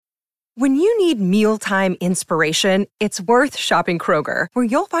When you need mealtime inspiration, it's worth shopping Kroger, where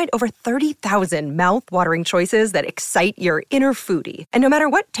you'll find over 30,000 mouth-watering choices that excite your inner foodie. And no matter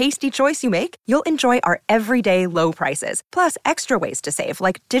what tasty choice you make, you'll enjoy our everyday low prices, plus extra ways to save,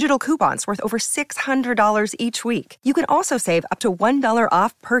 like digital coupons worth over $600 each week. You can also save up to $1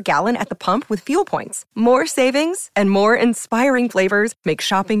 off per gallon at the pump with fuel points. More savings and more inspiring flavors make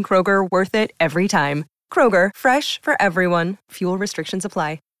shopping Kroger worth it every time. Kroger, fresh for everyone. Fuel restrictions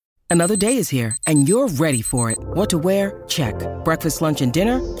apply. Another day is here, and you're ready for it. What to wear? Check. Breakfast, lunch, and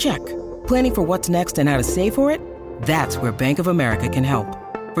dinner? Check. Planning for what's next and how to save for it? That's where Bank of America can help.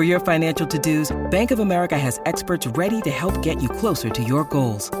 For your financial to-dos, Bank of America has experts ready to help get you closer to your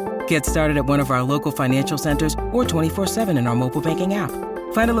goals. Get started at one of our local financial centers or 24/7 in our mobile banking app.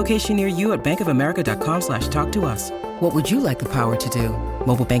 Find a location near you at bankofamerica.com/talktous. What would you like the power to do?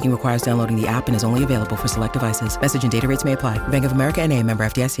 Mobile banking requires downloading the app and is only available for select devices. Message and data rates may apply. Bank of America N.A., member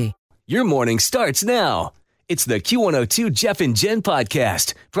FDIC. Your morning starts now. It's the Q102 Jeff and Jen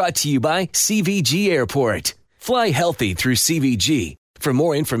podcast, brought to you by CVG Airport. Fly healthy through CVG. For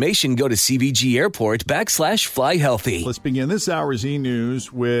more information, go to CVG Airport /fly healthy. Let's begin this hour's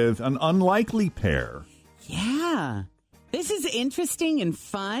e-news with an unlikely pair. Yeah. This is interesting and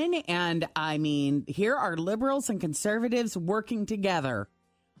fun. And I mean, here are liberals and conservatives working together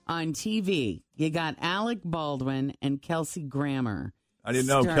on TV. You got Alec Baldwin and Kelsey Grammer. I didn't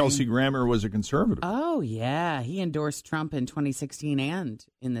know Kelsey Grammer was a conservative. Oh, yeah. He endorsed Trump in 2016 and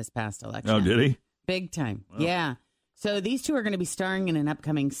in this past election. Oh, did he? Big time. Oh. Yeah. So these two are going to be starring in an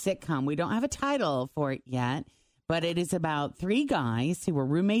upcoming sitcom. We don't have a title for it yet, but it is about three guys who were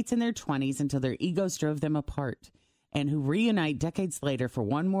roommates in their 20s until their egos drove them apart and who reunite decades later for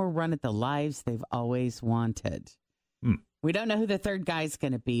one more run at the lives they've always wanted. We don't know who the third guy is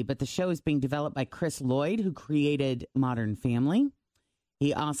going to be, but the show is being developed by Chris Lloyd, who created Modern Family.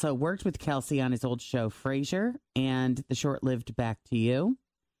 He also worked with Kelsey on his old show, Frasier, and the short-lived Back to You.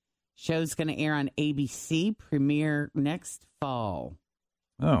 Show's going to air on ABC, premiere next fall.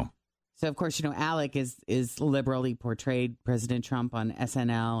 Oh. So, of course, you know, Alec is liberally portrayed President Trump on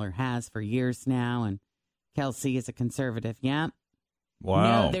SNL, or has for years now, and Kelsey is a conservative. Yeah.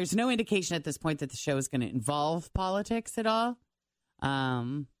 Wow. No, there's no indication at this point that the show is going to involve politics at all.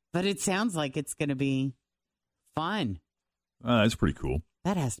 But it sounds like it's going to be fun. That's pretty cool.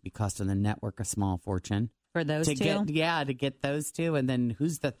 That has to be costing the network a small fortune. For those two? To get those two. And then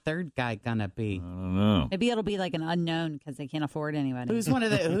who's the third guy going to be? I don't know. Maybe it'll be like an unknown because they can't afford anybody. Who's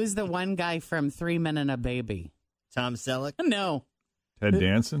the one guy from 3 Men and a Baby? Tom Selleck? No. Ted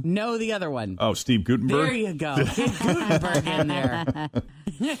Danson? No, the other one. Oh, Steve Guttenberg? There you go. Get Guttenberg in there.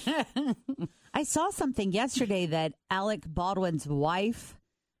 I saw something yesterday that Alec Baldwin's wife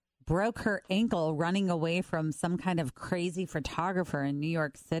broke her ankle running away from some kind of crazy photographer in New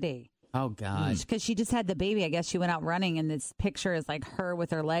York City. Oh, gosh. Because she just had the baby. I guess she went out running, and this picture is like her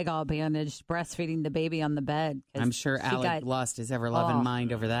with her leg all bandaged, breastfeeding the baby on the bed. I'm sure Alec lost his ever-loving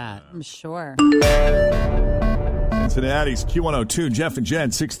mind over that. I'm sure. Cincinnati's Q102, Jeff and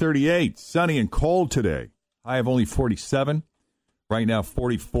Jen, 638. Sunny and cold today. High of only 47. Right now,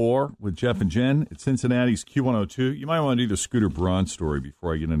 44 with Jeff and Jen. It's Cincinnati's Q102. You might want to do the Scooter Braun story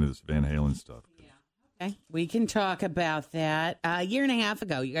before I get into this Van Halen stuff. Yeah. Okay. We can talk about that. A year and a half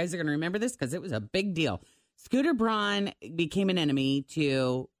ago, you guys are going to remember this because it was a big deal. Scooter Braun became an enemy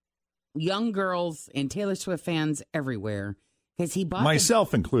to young girls and Taylor Swift fans everywhere because he bought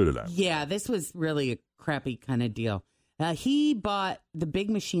myself included. Yeah, this was really a crappy kind of deal. He bought the Big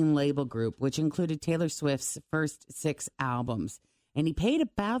Machine label group, which included Taylor Swift's first 6 albums. And he paid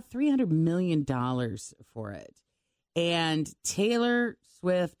about $300 million for it. And Taylor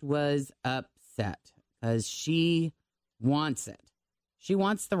Swift was upset because she wants it. She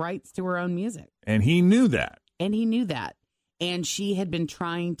wants the rights to her own music. And he knew that. And she had been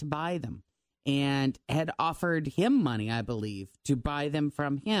trying to buy them and had offered him money, I believe, to buy them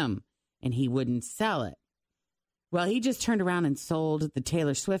from him. And he wouldn't sell it. Well, he just turned around and sold the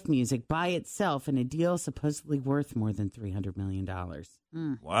Taylor Swift music by itself in a deal supposedly worth more than $300 million.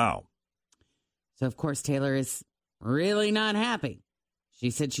 Wow. So, of course, Taylor is really not happy. She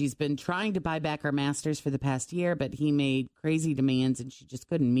said she's been trying to buy back her masters for the past year, but he made crazy demands and she just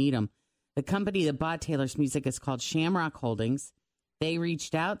couldn't meet them. The company that bought Taylor's music is called Shamrock Holdings. They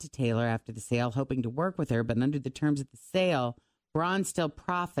reached out to Taylor after the sale, hoping to work with her, but under the terms of the sale, Braun still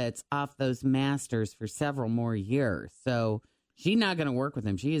profits off those masters for several more years. So she's not going to work with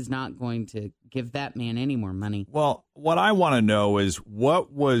him. She is not going to give that man any more money. Well, what I want to know is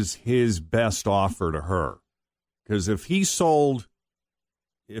what was his best offer to her? Because if he sold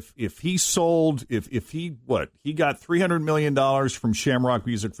if he sold, he got $300 million from Shamrock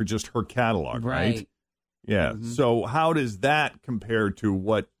Music for just her catalog, right? Yeah. Mm-hmm. So how does that compare to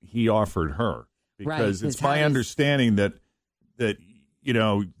what he offered her? Because it's my understanding that you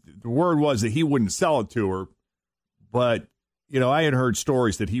know, the word was that he wouldn't sell it to her, but you know, I had heard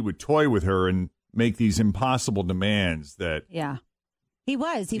stories that he would toy with her and make these impossible demands that. Yeah. He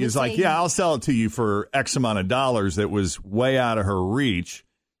was like, yeah, I'll sell it to you for X amount of dollars. That was way out of her reach.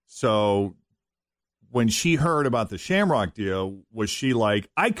 So when she heard about the Shamrock deal, was she like,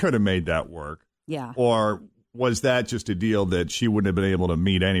 I could have made that work? Yeah. Or was that just a deal that she wouldn't have been able to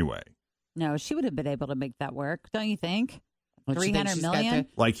meet anyway? No, she would have been able to make that work, don't you think? Well, $300 million?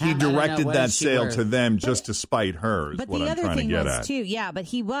 Like he directed that sale to them just to spite her, is what I'm trying to get at. Too, yeah, but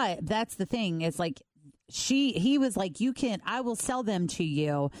he was. That's the thing. It's like he was like, I will sell them to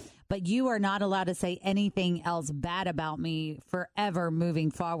you, but you are not allowed to say anything else bad about me forever moving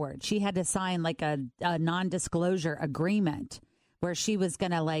forward. She had to sign like a non-disclosure agreement where she was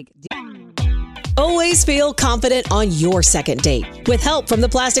going to like... Always feel confident on your second date. With help from the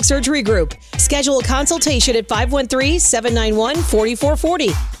Plastic Surgery Group. Schedule a consultation at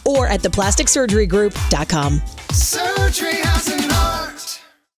 513-791-4440 or at theplasticsurgerygroup.com. Surgery has an art.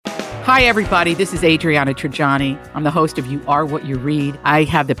 Hi, everybody. This is Adriana Trajani. I'm the host of You Are What You Read. I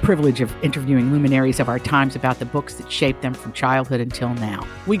have the privilege of interviewing luminaries of our times about the books that shaped them from childhood until now.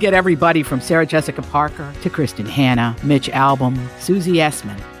 We get everybody from Sarah Jessica Parker to Kristen Hanna, Mitch Albom, Susie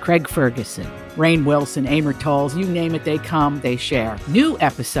Essman, Craig Ferguson, Rainn Wilson, Amor Tolls, you name it, they come, they share. New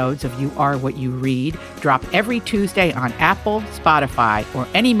episodes of You Are What You Read drop every Tuesday on Apple, Spotify, or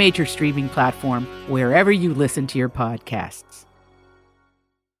any major streaming platform wherever you listen to your podcasts.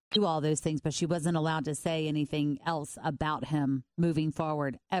 Do all those things, but she wasn't allowed to say anything else about him moving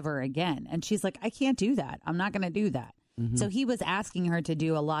forward ever again. And she's like, I can't do that. I'm not going to do that. Mm-hmm. So he was asking her to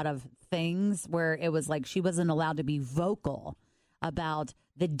do a lot of things where it was like she wasn't allowed to be vocal about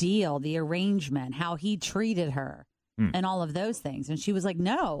the deal, the arrangement, how he treated her, and all of those things. And she was like,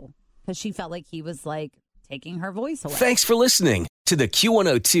 no, because she felt like he was like taking her voice away. Thanks for listening to the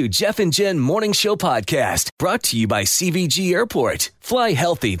Q102 Jeff and Jen Morning Show podcast, brought to you by CVG Airport. Fly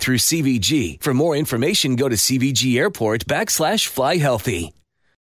healthy through CVG. For more information, go to CVG Airport /fly healthy.